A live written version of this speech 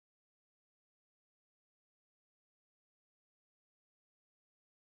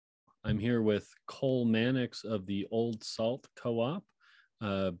I'm here with Cole Mannix of the Old Salt Co-op,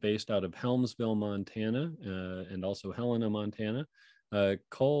 based out of Helmsville, Montana, and also Helena, Montana.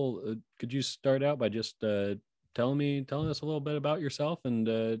 Cole, could you start out by just telling us a little bit about yourself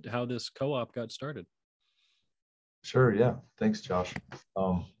and how this co-op got started? Sure, yeah. Thanks, Josh.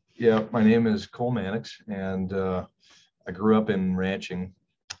 Yeah, my name is Cole Mannix, and I grew up in ranching.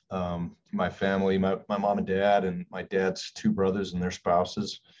 My family, my mom and dad, and my dad's two brothers and their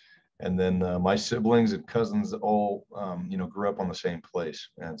spouses, and then my siblings and cousins all, grew up on the same place.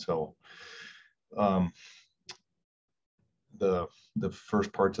 And so um, the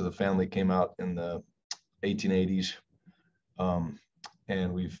first parts of the family came out in the 1880s,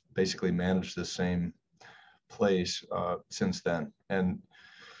 and we've basically managed the same place since then. And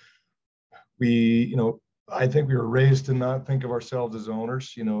we, I think we were raised to not think of ourselves as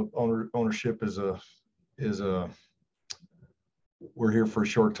owners. Ownership is a we're here for a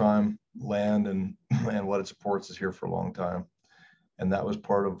short time. Land and what it supports is here for a long time. And that was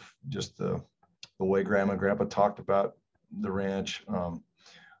part of just the way Grandma and Grandpa talked about the ranch.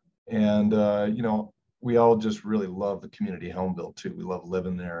 We all just really love the community Helmville too. We love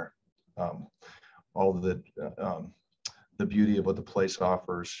living there. All the beauty of what the place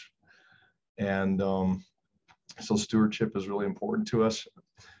offers. And so stewardship is really important to us.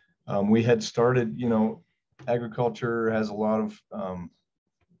 We had started, agriculture has a lot of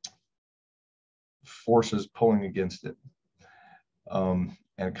forces pulling against it,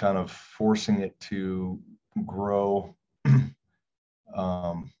 and kind of forcing it to grow,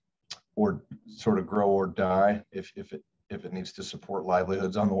 or sort of grow or die if it needs to support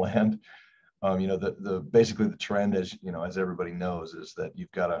livelihoods on the land. Basically the trend, as everybody knows, is that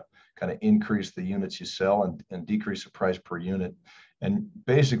you've got to kind of increase the units you sell and decrease the price per unit. And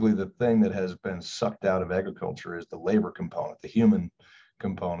basically the thing that has been sucked out of agriculture is the labor component, the human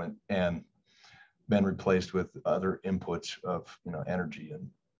component, and been replaced with other inputs of, energy,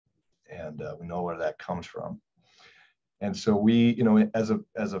 and we know where that comes from. And so we, as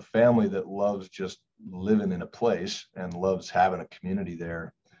a family that loves just living in a place and loves having a community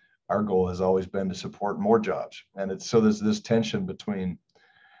there, our goal has always been to support more jobs. And so there's this tension between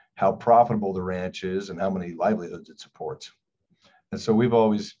how profitable the ranch is and how many livelihoods it supports. And so we've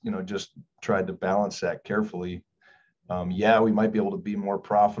always, just tried to balance that carefully. We might be able to be more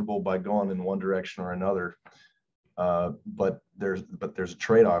profitable by going in one direction or another, but there's a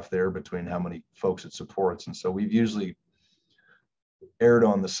trade-off there between how many folks it supports. And so we've usually erred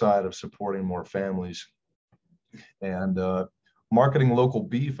on the side of supporting more families. And marketing local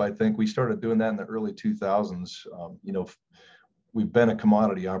beef, I think we started doing that in the early 2000s. We've been a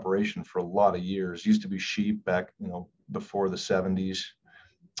commodity operation for a lot of years. Used to be sheep back, before the 70s,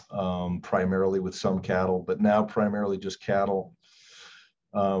 primarily with some cattle, but now primarily just cattle.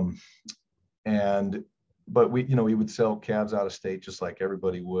 But we would sell calves out of state just like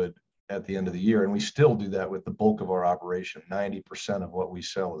everybody would at the end of the year. And we still do that with the bulk of our operation. 90% of what we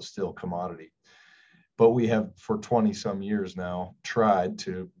sell is still commodity. But we have, for 20 some years now, tried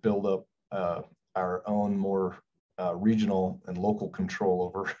to build up our own more regional and local control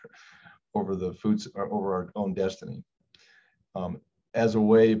over the foods, over our own destiny, as a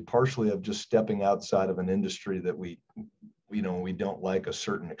way partially of just stepping outside of an industry that we don't like a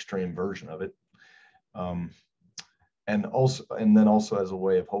certain extreme version of it, and then also as a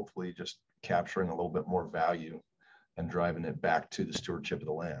way of hopefully just capturing a little bit more value and driving it back to the stewardship of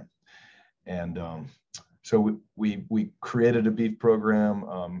the land. And so we created a beef program,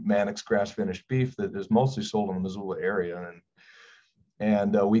 Mannix grass-finished beef, that is mostly sold in the Missoula area.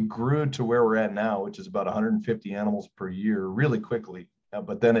 And we grew to where we're at now, which is about 150 animals per year really quickly.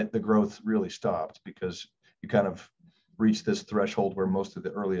 But then the growth really stopped because you kind of reach this threshold where most of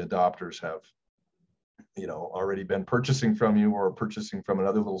the early adopters have, already been purchasing from you or purchasing from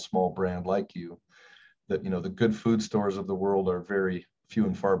another little small brand like you. That, the good food stores of the world are very few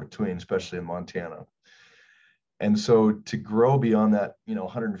and far between, especially in Montana. And so to grow beyond that,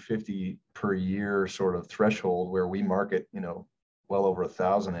 150 per year sort of threshold where we market, well over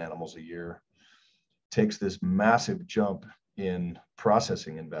 1,000 animals a year, takes this massive jump in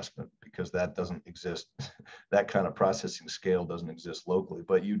processing investment, because that doesn't exist. That kind of processing scale doesn't exist locally,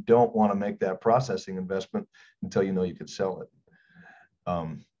 but you don't want to make that processing investment until you could sell it.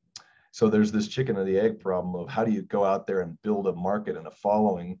 So there's this chicken and the egg problem of how do you go out there and build a market and a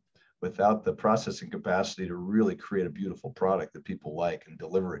following without the processing capacity to really create a beautiful product that people like and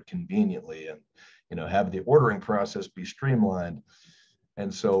deliver it conveniently, and have the ordering process be streamlined.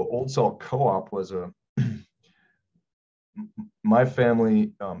 And so Old Salt Co-op was my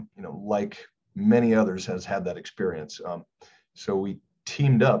family, like many others, has had that experience. So we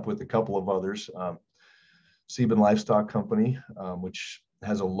teamed up with a couple of others, Sieben Livestock Company, which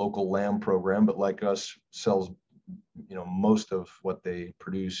has a local lamb program, but like us sells, most of what they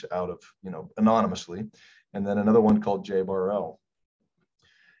produce out of, anonymously. And then another one called JBRL.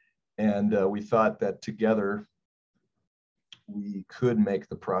 And we thought that together we could make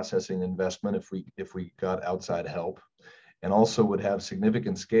the processing investment if we got outside help, and also would have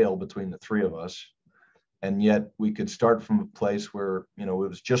significant scale between the three of us. And yet we could start from a place where, it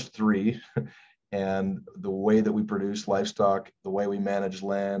was just three. And the way that we produce livestock, the way we manage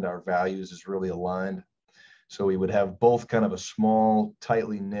land, our values is really aligned. So we would have both kind of a small,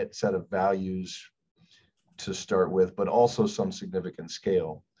 tightly knit set of values to start with, but also some significant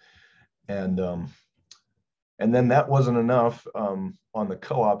scale. And then that wasn't enough. On the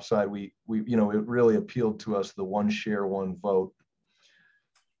co-op side, we it really appealed to us, the one share, one vote.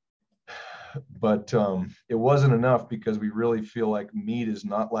 But it wasn't enough, because we really feel like meat is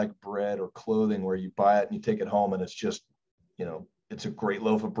not like bread or clothing, where you buy it and you take it home and it's just, it's a great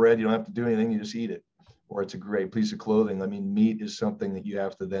loaf of bread. You don't have to do anything. You just eat it. Or it's a great piece of clothing. I mean, meat is something that you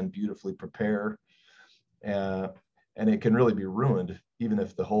have to then beautifully prepare. And it can really be ruined, even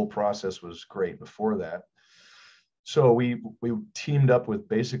if the whole process was great before that. So we teamed up with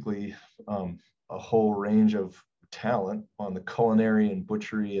basically a whole range of talent on the culinary and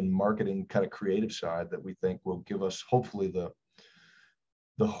butchery and marketing kind of creative side that we think will give us hopefully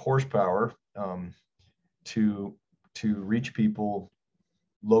the horsepower to reach people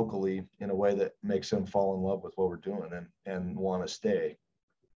locally in a way that makes them fall in love with what we're doing and want to stay.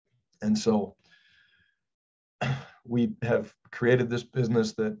 And so we have created this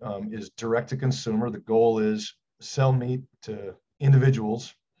business that is direct to consumer. The goal is sell meat to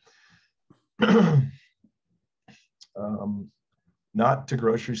individuals, not to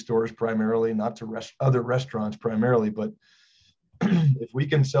grocery stores primarily, not to other restaurants primarily, but if we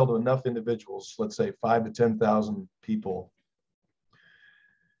can sell to enough individuals, let's say 5,000 to 10,000 people,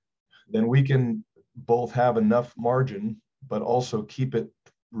 then we can both have enough margin, but also keep it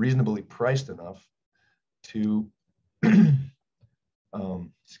reasonably priced enough to,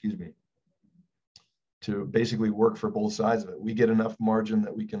 to basically work for both sides of it. We get enough margin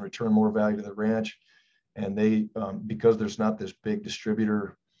that we can return more value to the ranch, and they, because there's not this big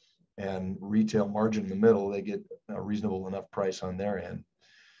distributor and retail margin in the middle, they get a reasonable enough price on their end.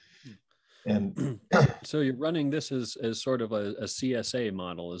 And so you're running this as sort of a CSA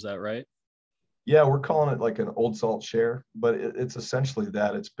model, is that right? Yeah, we're calling it like an old salt share, but it's essentially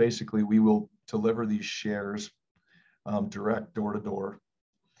that. It's basically, we will deliver these shares direct door to door,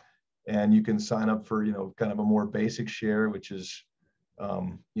 and you can sign up for, kind of a more basic share, which is,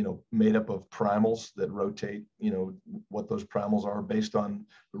 made up of primals that rotate, what those primals are based on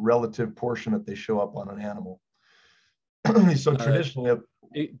the relative portion that they show up on an animal. So traditionally,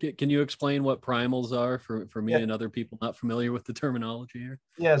 can you explain what primals are for me yeah, and other people not familiar with the terminology here?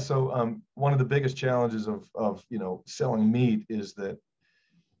 Yeah. So one of the biggest challenges of selling meat is that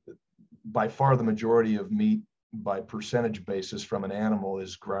by far the majority of meat by percentage basis from an animal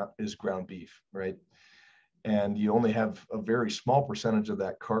is ground beef, right? And you only have a very small percentage of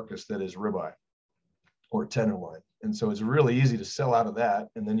that carcass that is ribeye or tenderloin. And so it's really easy to sell out of that.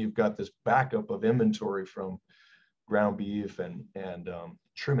 And then you've got this backup of inventory from ground beef and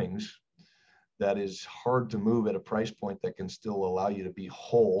trimmings that is hard to move at a price point that can still allow you to be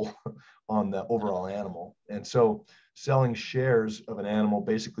whole on the overall animal. And so selling shares of an animal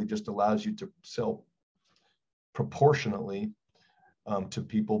basically just allows you to sell proportionately to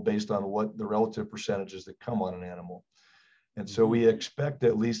people based on what the relative percentages that come on an animal. And so we expect,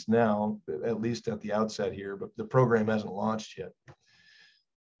 at least now, at least at the outset here, but the program hasn't launched yet,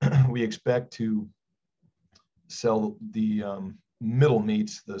 we expect to sell the middle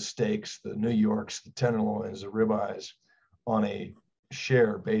meats, the steaks, the New Yorks, the tenderloins, the ribeyes on a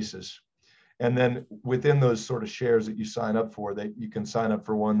share basis. And then within those sort of shares that you sign up for, that you can sign up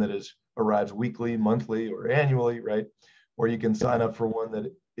for one that arrives weekly, monthly, or annually, right? Or you can sign up for one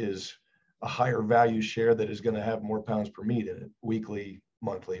that is a higher value share that is going to have more pounds per meat in it, weekly,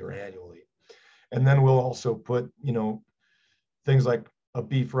 monthly, or annually. And then we'll also put, things like a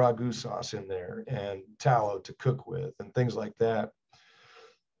beef ragu sauce in there and tallow to cook with and things like that.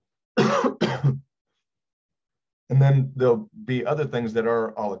 And then there'll be other things that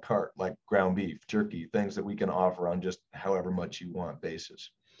are a la carte, like ground beef, jerky, things that we can offer on just however much you want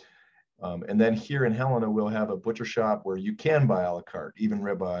basis. And then here in Helena, we'll have a butcher shop where you can buy a la carte, even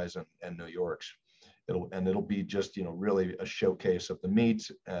ribeyes and New Yorks. It'll be just, really a showcase of the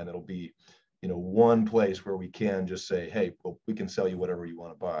meats, and it'll be, one place where we can just say, hey, well, we can sell you whatever you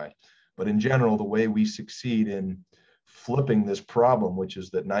want to buy. But in general, the way we succeed in flipping this problem, which is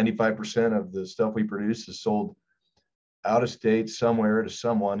that 95% of the stuff we produce is sold out of state somewhere to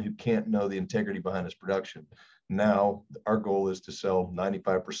someone who can't know the integrity behind his production. Now our goal is to sell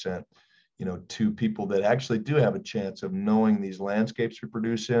 95%, to people that actually do have a chance of knowing these landscapes we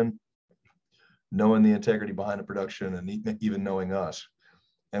produce in, knowing the integrity behind the production, and even knowing us.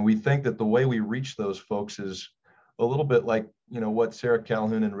 And we think that the way we reach those folks is a little bit like, what Sarah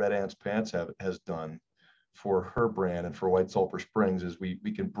Calhoun and Red Ants Pants has done for her brand and for White Sulphur Springs, is we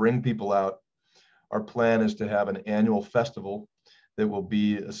can bring people out. Our plan is to have an annual festival that will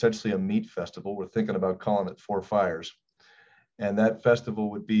be essentially a meat festival. We're thinking about calling it Four Fires. And that festival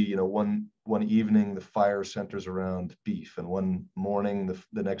would be, one evening the fire centers around beef, and one morning,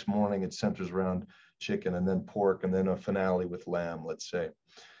 the next morning, it centers around chicken, and then pork, and then a finale with lamb, let's say.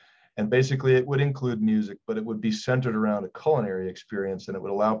 And basically it would include music, but it would be centered around a culinary experience. And it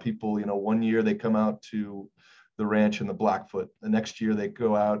would allow people, one year they come out to the ranch in the Blackfoot. The next year they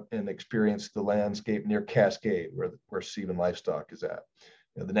go out and experience the landscape near Cascade, where Sebin Livestock is at.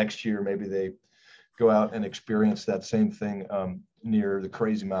 The next year, maybe they go out and experience that same thing near the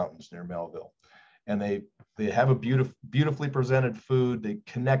Crazy Mountains near Melville. And they have a beautifully presented food. They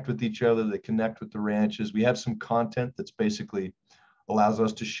connect with each other. They connect with the ranches. We have some content that's basically allows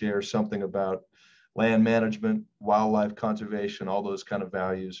us to share something about land management, wildlife conservation, all those kind of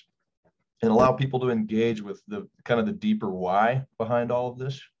values, and allow people to engage with the kind of the deeper why behind all of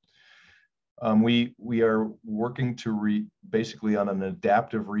this. We are working to basically on an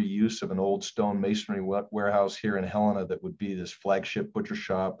adaptive reuse of an old stone masonry warehouse here in Helena that would be this flagship butcher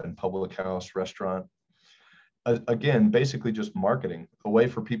shop and public house restaurant. Again, basically just marketing, a way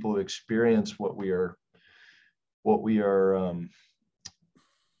for people to experience what we are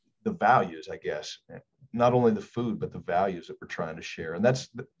the values, I guess, not only the food, but the values that we're trying to share. And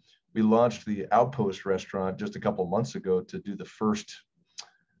we launched the Outpost restaurant just a couple of months ago to do the first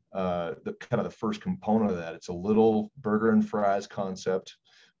component of that. It's a little burger and fries concept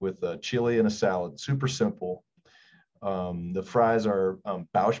with a chili and a salad, super simple. The fries are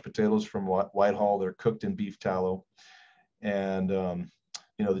Bausch potatoes from Whitehall. They're cooked in beef tallow. And,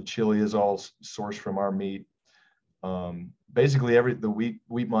 the chili is all sourced from our meat. Basically the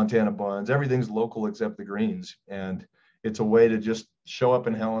wheat Montana buns, everything's local except the greens. And it's a way to just show up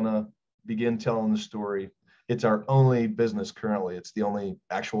in Helena, begin telling the story. It's our only business currently. It's the only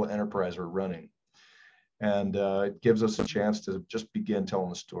actual enterprise we're running. And it gives us a chance to just begin telling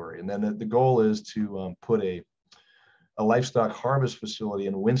the story. And then the goal is to put a livestock harvest facility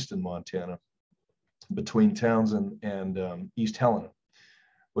in Winston, Montana, between Townsend and East Helena,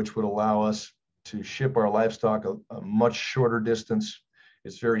 which would allow us to ship our livestock a much shorter distance.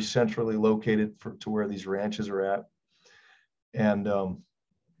 It's very centrally located to where these ranches are at. And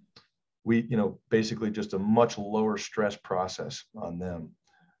we, basically just a much lower stress process on them.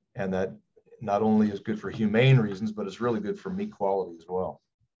 And that not only is good for humane reasons, but it's really good for meat quality as well.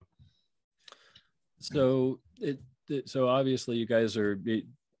 So so obviously you guys are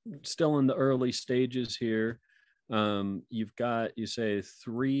still in the early stages here. You've got, you say,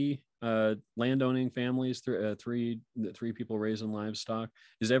 three landowning families, three people raising livestock.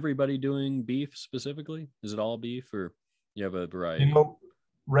 Is everybody doing beef specifically? Is it all beef, or you have a variety?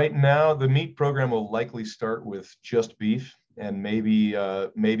 Right now the meat program will likely start with just beef, and maybe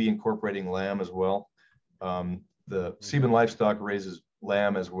incorporating lamb as well. The Sebin Livestock raises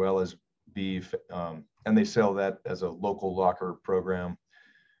lamb as well as beef, and they sell that as a local locker program.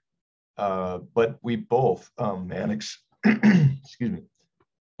 But we both, Mannix, excuse me,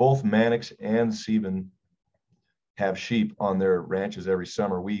 both Mannix and Sebin have sheep on their ranches every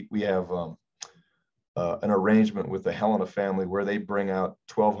summer. We have an arrangement with the Helena family where they bring out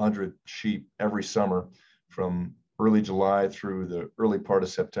 1,200 sheep every summer from early July through the early part of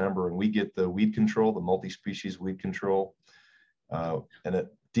September. And we get the weed control, the multi-species weed control, and it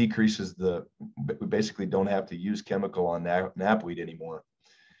decreases we basically don't have to use chemical on knapweed anymore.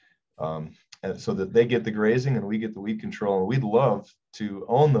 And so that they get the grazing and we get the weed control. And we'd love to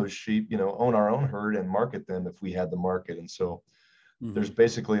own those sheep, own our own herd and market them if we had the market. And so there's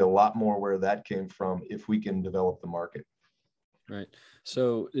basically a lot more where that came from if we can develop the market. Right.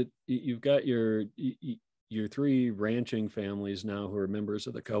 So you've got your three ranching families now who are members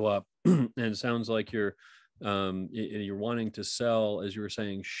of the co-op, and it sounds like you're wanting to sell, as you were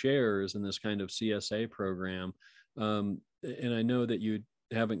saying, shares in this kind of CSA program. And I know that you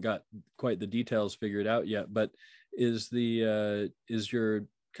haven't got quite the details figured out yet, but is your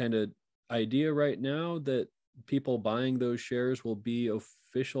kind of idea right now that people buying those shares will be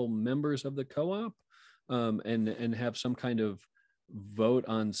official members of the co-op, and have some kind of vote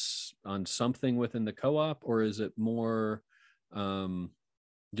on something within the co-op, or is it more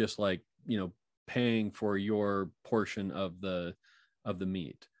just like, paying for your portion of the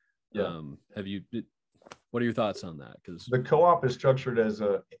meat? Yeah. What are your thoughts on that? Because the co-op is structured as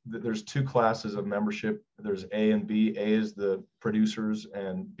there's two classes of membership. There's A and B. A is the producers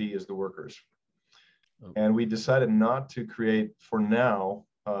and B is the workers. And we decided not to create, for now,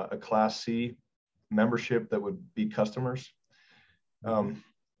 a Class C membership that would be customers.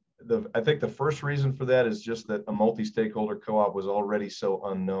 I think the first reason for that is just that a multi-stakeholder co-op was already so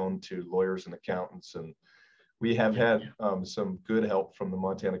unknown to lawyers and accountants. And we have had some good help from the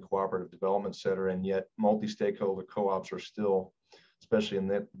Montana Cooperative Development Center, and yet multi-stakeholder co-ops are still, especially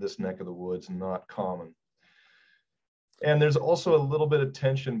in this neck of the woods, not common. And there's also a little bit of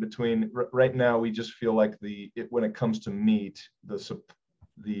tension between, right now, we just feel like when it comes to meat,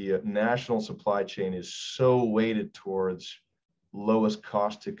 the national supply chain is so weighted towards lowest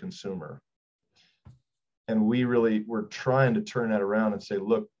cost to consumer. And we're trying to turn that around and say,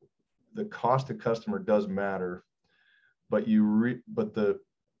 look, the cost to customer does matter, but the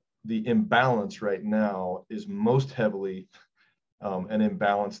imbalance right now is most heavily an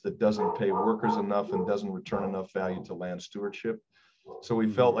imbalance that doesn't pay workers enough and doesn't return enough value to land stewardship. So we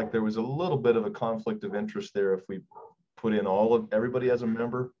felt like there was a little bit of a conflict of interest there if we put in everybody as a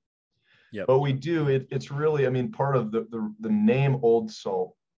member. Yep. But we do, it's really, I mean, part of the name Old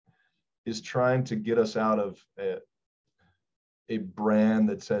Salt is trying to get us out of a brand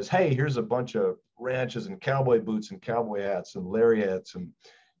that says, hey, here's a bunch of ranches and cowboy boots and cowboy hats and lariats, and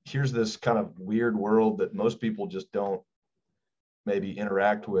here's this kind of weird world that most people just don't maybe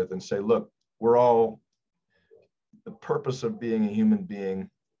interact with, and say, look, the purpose of being a human being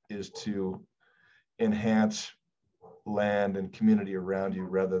is to enhance land and community around you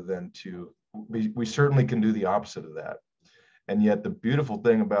rather than we certainly can do the opposite of that. And yet the beautiful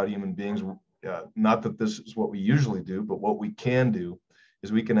thing about human beings, not that this is what we usually do, but what we can do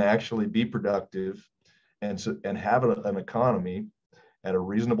is we can actually be productive and have an economy at a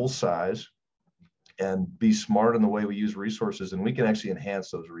reasonable size and be smart in the way we use resources, and we can actually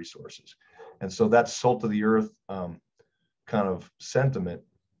enhance those resources. And so that salt of the earth kind of sentiment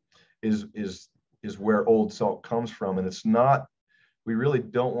is where Old Salt comes from. And it's not, we really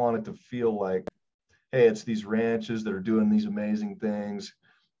don't want it to feel like, hey, it's these ranches that are doing these amazing things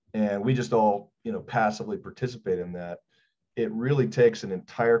and we just all, passively participate in that. It really takes an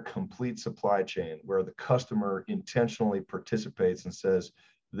entire complete supply chain where the customer intentionally participates and says,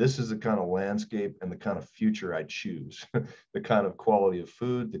 this is the kind of landscape and the kind of future I choose, the kind of quality of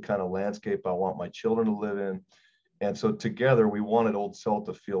food, the kind of landscape I want my children to live in. And so together, we wanted Old Salt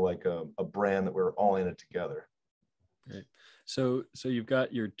to feel like a brand that we're all in it together. Right. So you've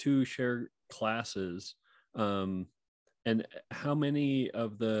got your two share classes. And how many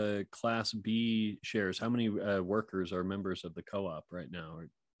of the Class B shares, how many workers are members of the co-op right now?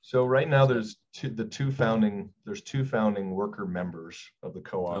 So right now there's two founding worker members of the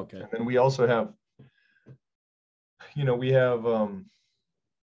co-op. Okay. And then we also have, we have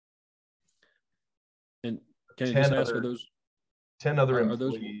and can you just ask, are those 10 other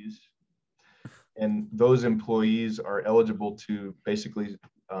employees? And those employees are eligible to basically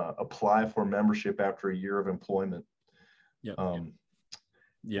apply for membership after a year of employment. Yep.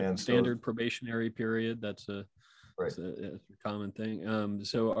 And standard probationary period. That's a common thing.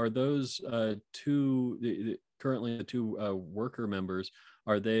 So are those currently the two worker members,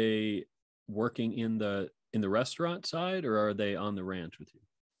 are they working in the restaurant side, or are they on the ranch with you?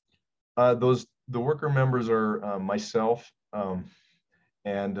 The worker members are myself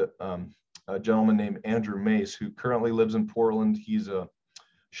and a gentleman named Andrew Mace, who currently lives in Portland. He's a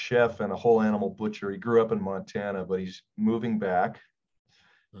chef and a whole animal butcher. He grew up in Montana, but he's moving back.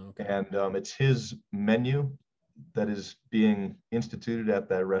 Okay. And it's his menu that is being instituted at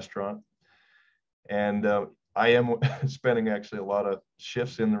that restaurant. And I am spending actually a lot of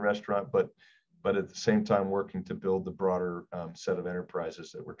shifts in the restaurant, but at the same time working to build the broader set of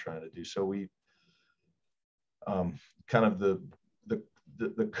enterprises that we're trying to do. So we kind of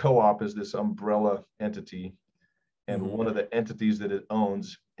the co-op is this umbrella entity. And one of the entities that it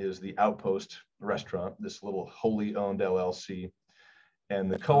owns is the Outpost restaurant, this little wholly owned LLC.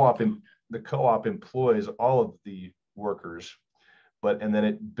 And the co-op employs all of the workers, and then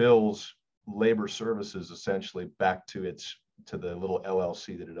it bills labor services essentially back to the little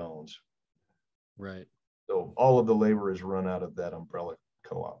LLC that it owns. Right. So all of the labor is run out of that umbrella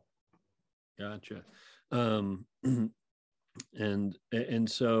co-op. Gotcha. And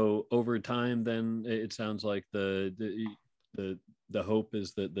so over time, then it sounds like the hope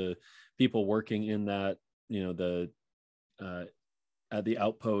is that the people working in that, at the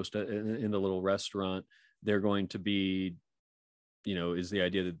outpost in the little restaurant, they're going to be, is the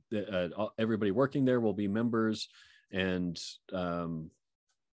idea that everybody working there will be members, and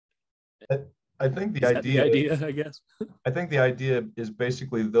I think the idea, I guess. I think the idea is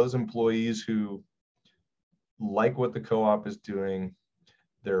basically those employees who like what the co-op is doing,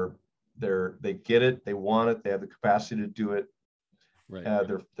 they get it, they want it, they have the capacity to do it. Right.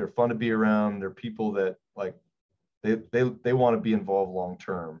 They're fun to be around. They're people that like they want to be involved long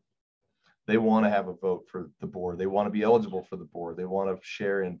term. They want to have a vote for the board. They want to be eligible for the board. They want to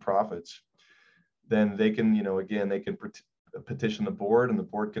share in profits. Then they can, again, they can petition the board, and the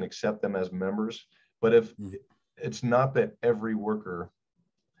board can accept them as members. But if it's not that every worker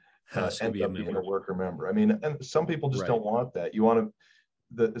has to be being a worker member. I mean, and some people just Right. don't want that. You want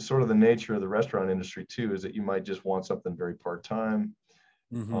to, the sort of the nature of the restaurant industry too is that you might just want something very part-time,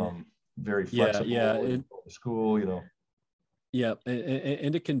 very flexible. School, Yeah,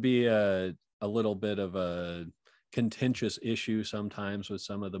 and it can be a little bit of a contentious issue sometimes with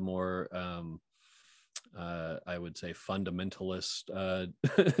some of the more I would say fundamentalist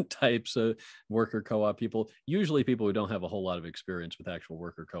types of worker co-op people, usually people who don't have a whole lot of experience with actual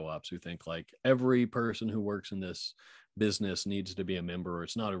worker co-ops, who think like every person who works in this business needs to be a member, or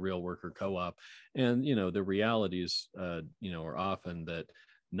it's not a real worker co-op. And the realities are often that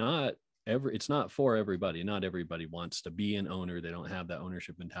it's not for everybody. Not everybody wants to be an owner. They don't have that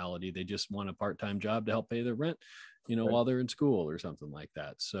ownership mentality. They just want a part-time job to help pay their rent, right, while they're in school or something like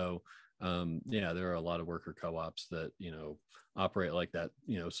that. So there are a lot of worker co-ops that operate like that.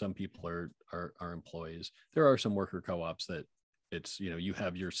 Some people are employees. There are some worker co-ops that it's you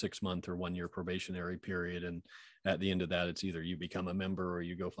have your 6-month or 1-year probationary period, and at the end of that, it's either you become a member or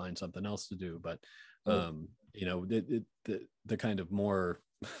you go find something else to do. But the kind of more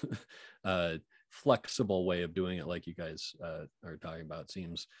flexible way of doing it, like you guys are talking about,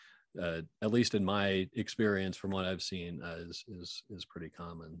 seems at least in my experience, from what I've seen, is pretty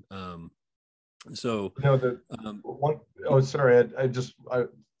common. So sorry, I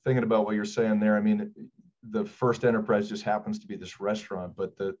thinking about what you're saying there. I mean, the first enterprise just happens to be this restaurant,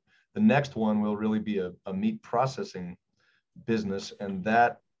 but the next one will really be a meat processing business, and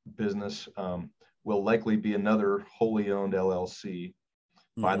that business will likely be another wholly owned LLC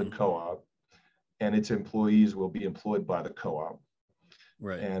by the co-op, and its employees will be employed by the co-op.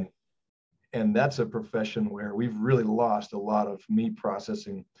 Right. And that's a profession where we've really lost a lot of meat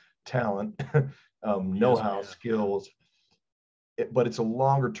processing talent, know-how, skills. But it's a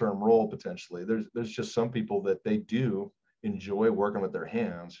longer term role potentially. There's just some people that they do enjoy working with their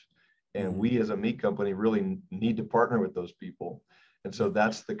hands, and we as a meat company really need to partner with those people. And so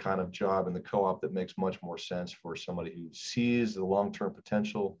that's the kind of job in the co-op that makes much more sense for somebody who sees the long-term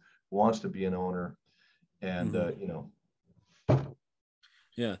potential, wants to be an owner, and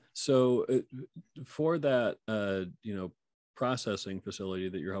Yeah. So for that, processing facility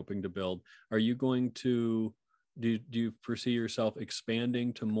that you're hoping to build, are you going to do you foresee yourself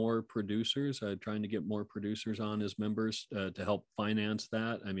expanding to more producers, trying to get more producers on as members to help finance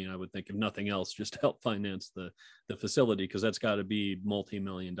that? I mean, I would think if nothing else, just to help finance the facility, because that's got to be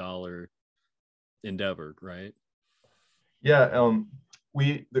multi-million-dollar endeavor, right? Yeah.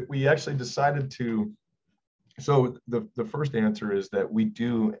 We actually decided to. So the first answer is that we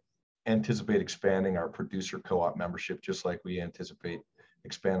do anticipate expanding our producer co-op membership, just like we anticipate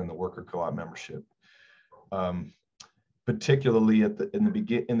expanding the worker co-op membership. Particularly in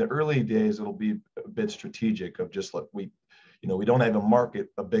the early days, it'll be a bit strategic of just like we don't have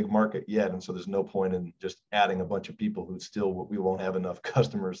a big market yet, and so there's no point in just adding a bunch of people we won't have enough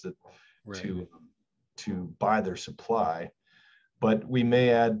customers to buy their supply. But we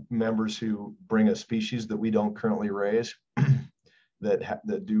may add members who bring a species that we don't currently raise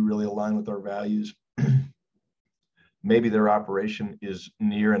that do really align with our values. Maybe their operation is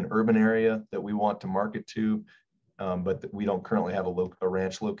near an urban area that we want to market to, but we don't currently have a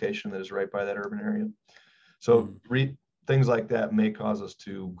ranch location that is right by that urban area. So things like that may cause us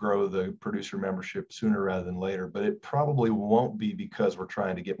to grow the producer membership sooner rather than later, but it probably won't be because we're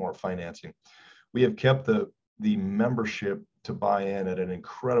trying to get more financing. We have kept the membership to buy in at an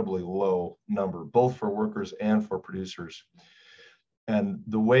incredibly low number, both for workers and for producers. And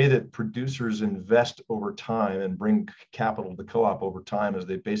the way that producers invest over time and bring capital to the co-op over time is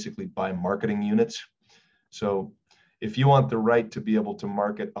they basically buy marketing units. So if you want the right to be able to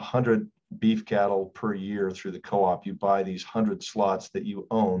market 100 beef cattle per year through the co-op, you buy these 100 slots that you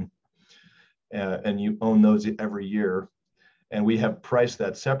own, and you own those every year. And we have priced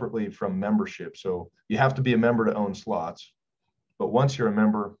that separately from membership. So you have to be a member to own slots. But once you're a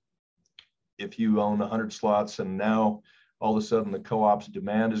member, if you own 100 slots and now all of a sudden the co-op's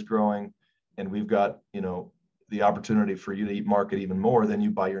demand is growing, and we've got, the opportunity for you to market even more, then you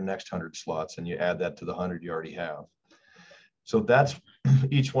buy your next 100 slots and you add that to the 100 you already have. So that's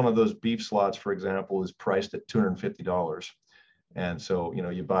each one of those beef slots, for example, is priced at $250. And so,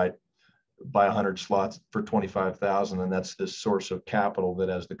 you buy 100 slots for 25,000, and that's this source of capital that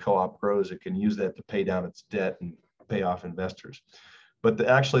as the co-op grows, it can use that to pay down its debt and pay off investors. But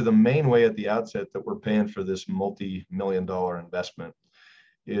actually the main way at the outset that we're paying for this multi-million-dollar investment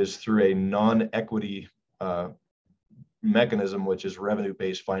is through a non-equity mechanism, which is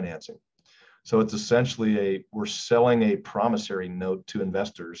revenue-based financing. So it's essentially we're selling a promissory note to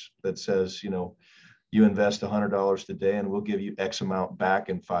investors that says, you invest $100 today and we'll give you X amount back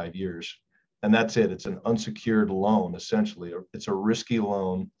in 5 years. And that's it. It's an unsecured loan, essentially. It's a risky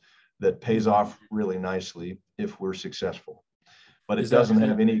loan that pays off really nicely if we're successful. But it doesn't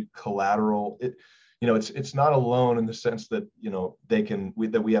have any collateral. It's not a loan in the sense that,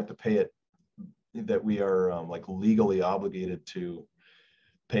 that we have to pay it, that we are like legally obligated to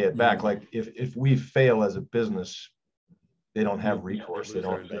pay it back. Like if we fail as a business, they don't have recourse. They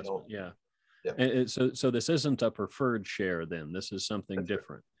don't. Yeah. And so this isn't a preferred share then. This is something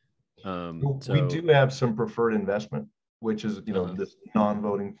different. We do have some preferred investment, which is, this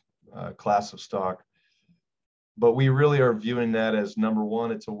non-voting class of stock. But we really are viewing that as, number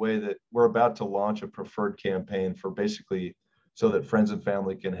one, it's a way that we're about to launch a preferred campaign for basically so that friends and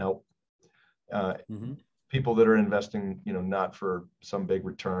family can help people that are investing, not for some big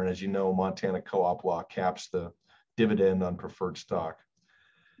return. As you know, Montana co-op law caps the dividend on preferred stock.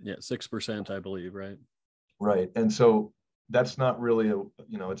 Yeah, 6%, I believe, right? Right. And so that's not really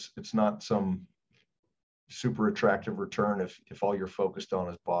it's not some super attractive return if all you're focused on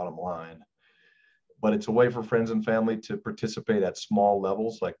is bottom line. But it's a way for friends and family to participate at small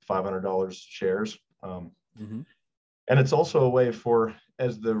levels, like $500 shares. And it's also a way for,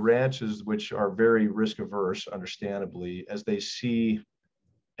 as the ranches, which are very risk averse, understandably, as they see,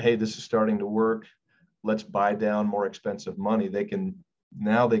 hey, this is starting to work, let's buy down more expensive money. They can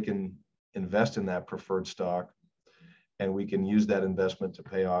invest in that preferred stock, and we can use that investment to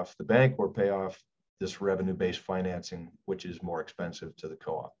pay off the bank or pay off this revenue-based financing, which is more expensive to the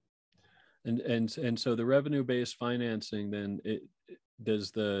co-op. And so the revenue-based financing, then it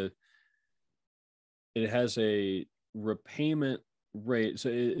has a repayment rate. So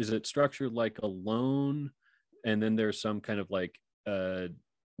is it structured like a loan, and then there's some kind of like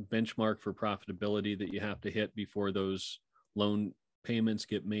benchmark for profitability that you have to hit before those loan payments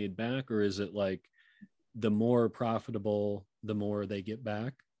get made back? Or is it like the more profitable, the more they get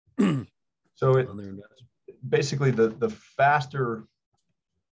back? So basically the faster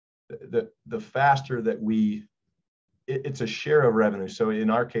that it's a share of revenue. So in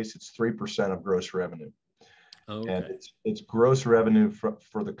our case, it's 3% of gross revenue. Okay. And it's gross revenue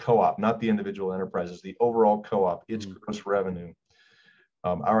for the co-op, not the individual enterprises. The overall co-op, it's gross revenue.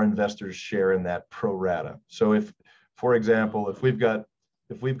 Our investors share in that pro rata. So if, for example, if we've got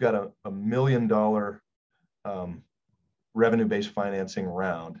 $1 million revenue-based financing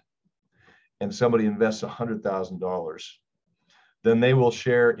round, and somebody invests $100,000, then they will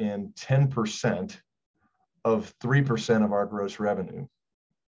share in 10% of 3% of our gross revenue.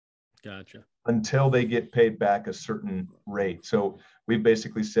 Gotcha. Until they get paid back a certain rate. So we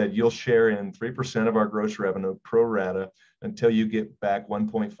basically said, you'll share in 3% of our gross revenue pro rata until you get back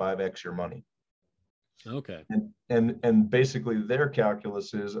 1.5x your money. Okay. And basically their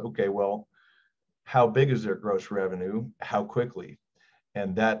calculus is, okay, well, how big is their gross revenue? How quickly?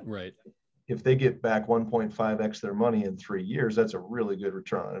 And that, right, if they get back 1.5x their money in 3 years, that's a really good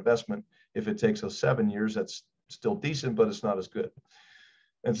return on investment. If it takes us 7 years, that's still decent, but it's not as good.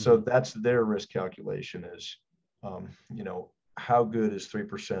 And so that's their risk calculation is, how good is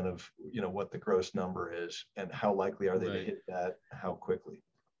 3% of, what the gross number is, and how likely are they to hit that, how quickly?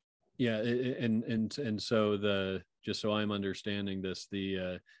 Yeah. And so just so I'm understanding this,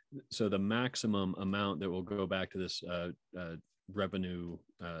 so the maximum amount that will go back to this revenue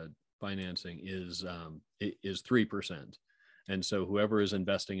financing is 3%. And so whoever is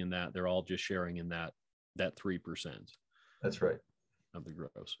investing in that, they're all just sharing in that 3%. That's right. Of the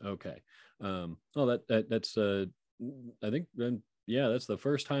gross. Okay. That's I think that's the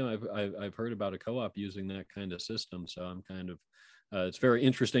first time I've heard about a co-op using that kind of system. So I'm kind of it's very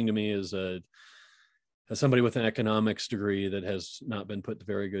interesting to me as somebody with an economics degree that has not been put to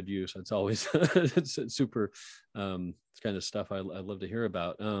very good use. It's always it's super it's kind of stuff I love to hear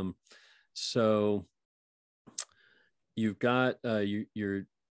about. So you've got your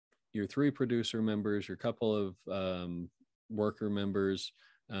 3 producer members, your couple of worker members.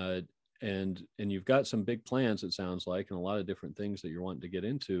 and you've got some big plans, it sounds like, and a lot of different things that you're wanting to get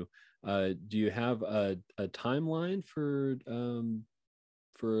into. Do you have a timeline for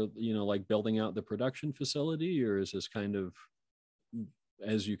like building out the production facility, or is this kind of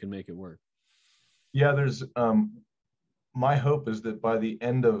as you can make it work? Yeah, there's my hope is that by the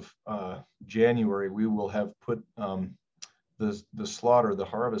end of January, we will have put the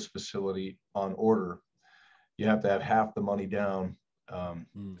harvest facility on order. You have to have half the money down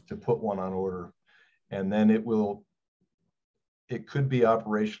to put one on order, and then it could be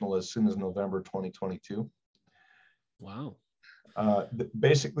operational as soon as November 2022. Wow.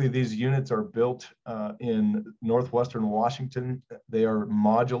 Basically, these units are built in northwestern Washington. They are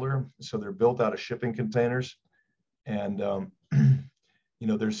modular, so they're built out of shipping containers, and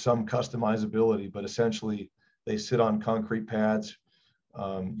there's some customizability, but essentially they sit on concrete pads.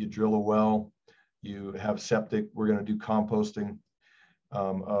 You drill a well, you have septic. We're going to do composting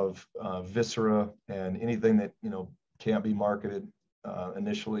of viscera and anything that can't be marketed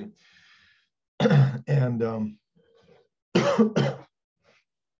initially, and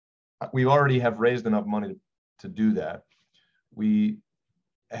we already have raised enough money to do that. We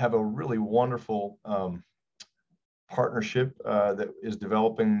have a really wonderful partnership that is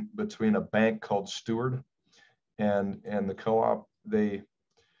developing between a bank called Steward and the co-op. They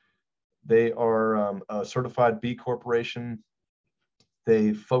are a certified B Corporation.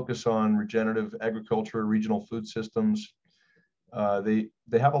 They focus on regenerative agriculture, regional food systems. They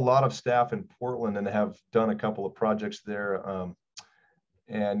have a lot of staff in Portland and have done a couple of projects there.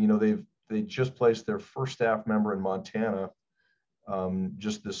 And they just placed their first staff member in Montana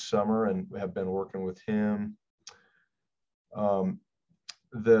just this summer, and have been working with him.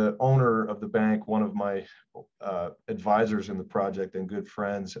 The owner of the bank, one of my advisors in the project and good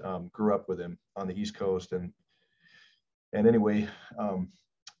friends, grew up with him on the East Coast, and anyway,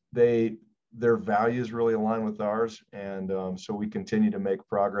 their values really align with ours, and so we continue to make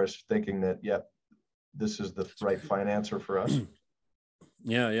progress, thinking that this is the right financer for us.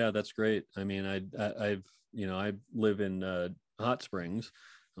 Yeah, that's great. I mean, I live in Hot Springs. I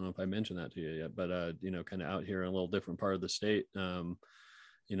don't know if I mentioned that to you yet, but kind of out here in a little different part of the state,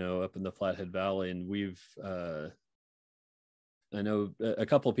 up in the Flathead Valley, and we've I know a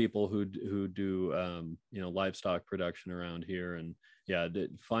couple of people who do livestock production around here, and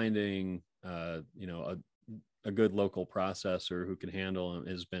finding a good local processor who can handle them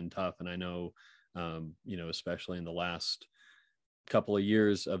has been tough. And I know especially in the last couple of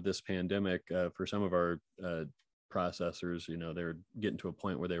years of this pandemic, for some of our processors, they're getting to a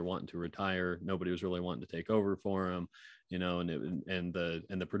point where they're wanting to retire. Nobody was really wanting to take over for them, and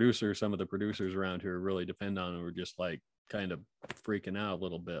the producers, some of the producers around here really depend on them, were just like kind of freaking out a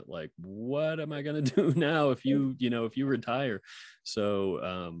little bit, like, what am I going to do now if you retire? So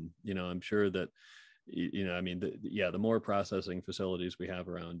I'm sure that the more processing facilities we have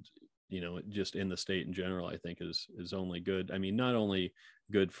around, just in the state in general, I think is only good. I mean, not only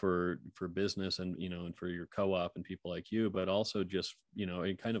good for business and, and for your co-op and people like you, but also just,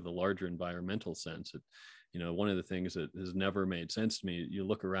 in kind of the larger environmental sense. One of the things that has never made sense to me, you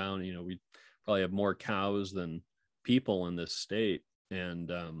look around, we probably have more cows than people in this state.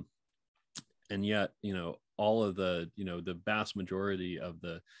 And yet, all of the vast majority of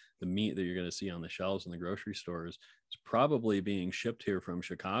the meat that you're going to see on the shelves in the grocery stores is probably being shipped here from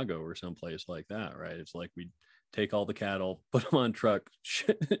Chicago or someplace like that, right? It's like we take all the cattle, put them on truck,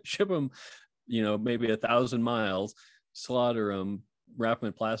 ship them, maybe 1,000 miles, slaughter them, wrap them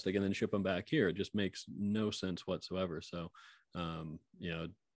in plastic, and then ship them back here. It just makes no sense whatsoever. So,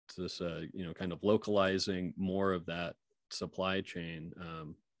 this, kind of localizing more of that supply chain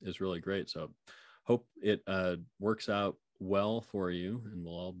is really great. So hope it works out well for you, and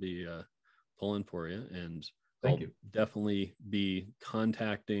we'll all be pulling for you. And Thank you. Definitely be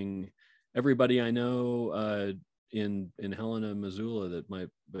contacting everybody I know in Helena, Missoula, that might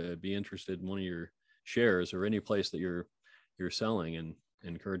be interested in one of your shares or any place that you're selling, and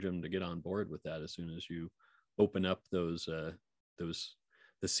encourage them to get on board with that as soon as you open up the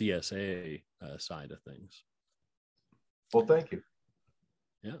CSA side of things. Well, thank you.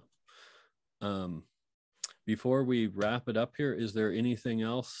 Yeah. Before we wrap it up here, is there anything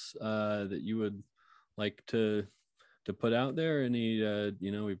else that you would like to put out there? Any,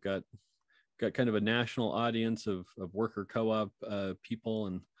 we've got kind of a national audience of worker co-op people,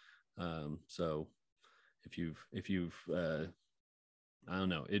 and so if you've I don't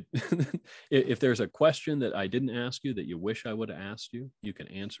know, if there's a question that I didn't ask you that you wish I would have asked you, you can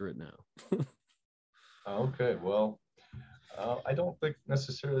answer it now. Okay, well, I don't think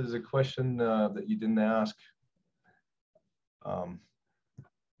necessarily there's a question that you didn't ask.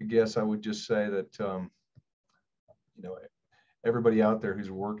 guess I would just say that, you know, everybody out there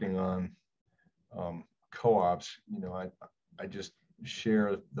who's working on co-ops, you know, I just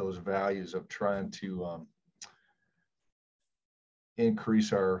share those values of trying to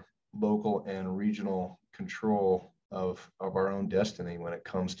increase our local and regional control of our own destiny when it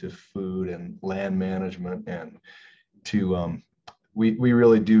comes to food and land management, and to we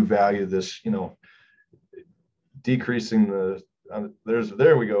really do value this, you know, decreasing the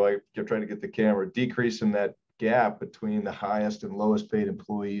there we go. I kept trying to get the camera, decreasing that gap between the highest and lowest paid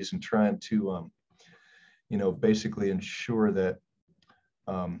employees, and trying to you know, basically ensure that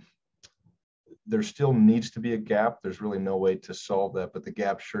there still needs to be a gap. There's really no way to solve that, but the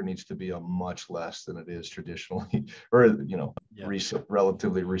gap sure needs to be a much less than it is traditionally, or, you know,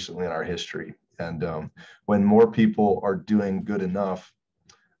 relatively recently in our history. And when more people are doing good enough,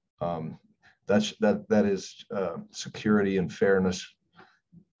 that is security and fairness,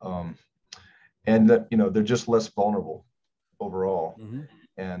 and that, you know, they're just less vulnerable overall. Mm-hmm.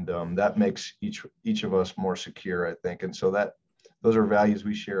 And that makes each of us more secure, I think. And so those are values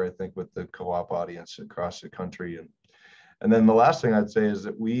we share, I think, with the co-op audience across the country. And then the last thing I'd say is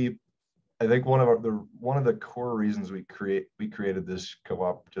that I think one of the core reasons we created this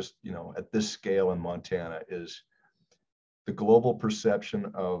co-op, just, you know, at this scale in Montana, is the global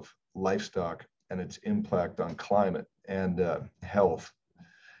perception of livestock and its impact on climate and health.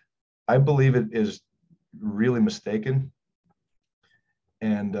 I believe it is really mistaken,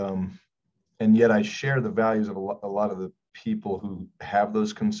 and yet I share the values of a lot of the people who have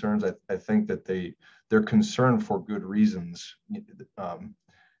those concerns. I think that they're concerned for good reasons,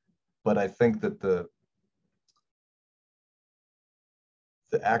 but I think that the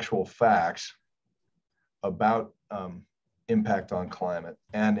actual facts about impact on climate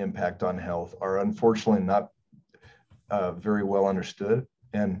and impact on health are unfortunately not very well understood.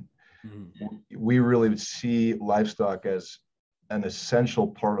 And we really see livestock as an essential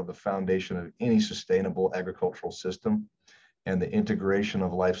part of the foundation of any sustainable agricultural system, and the integration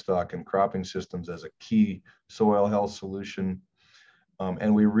of livestock and cropping systems as a key soil health solution.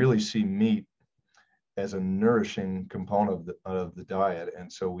 And we really see meat as a nourishing component of the diet.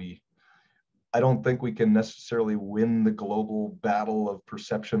 And so I don't think we can necessarily win the global battle of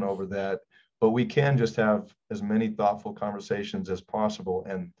perception over that, but we can just have as many thoughtful conversations as possible.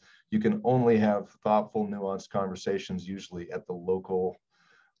 And you can only have thoughtful, nuanced conversations usually at the local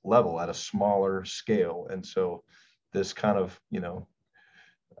level, at a smaller scale. And so this kind of, you know,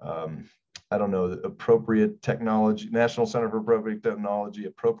 I don't know, appropriate technology, National Center for Appropriate Technology,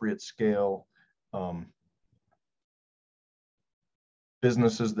 appropriate scale,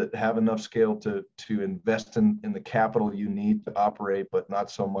 businesses that have enough scale to invest in the capital you need to operate, but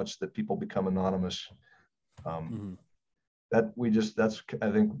not so much that people become anonymous. That's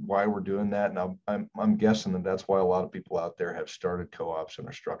I think why we're doing that. And I'm guessing that's why a lot of people out there have started co-ops and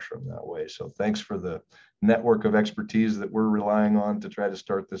are structured that way. So thanks for the network of expertise that we're relying on to try to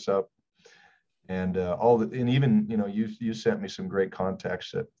start this up. And and even, you know, you sent me some great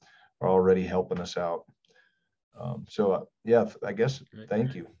contacts that are already helping us out. Yeah, I guess. Great.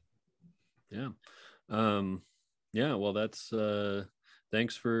 Thank you. Yeah. Yeah. Well, that's,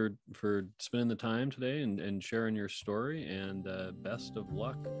 thanks for spending the time today and sharing your story, and best of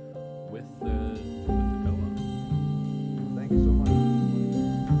luck with the co-op. Thank you so much.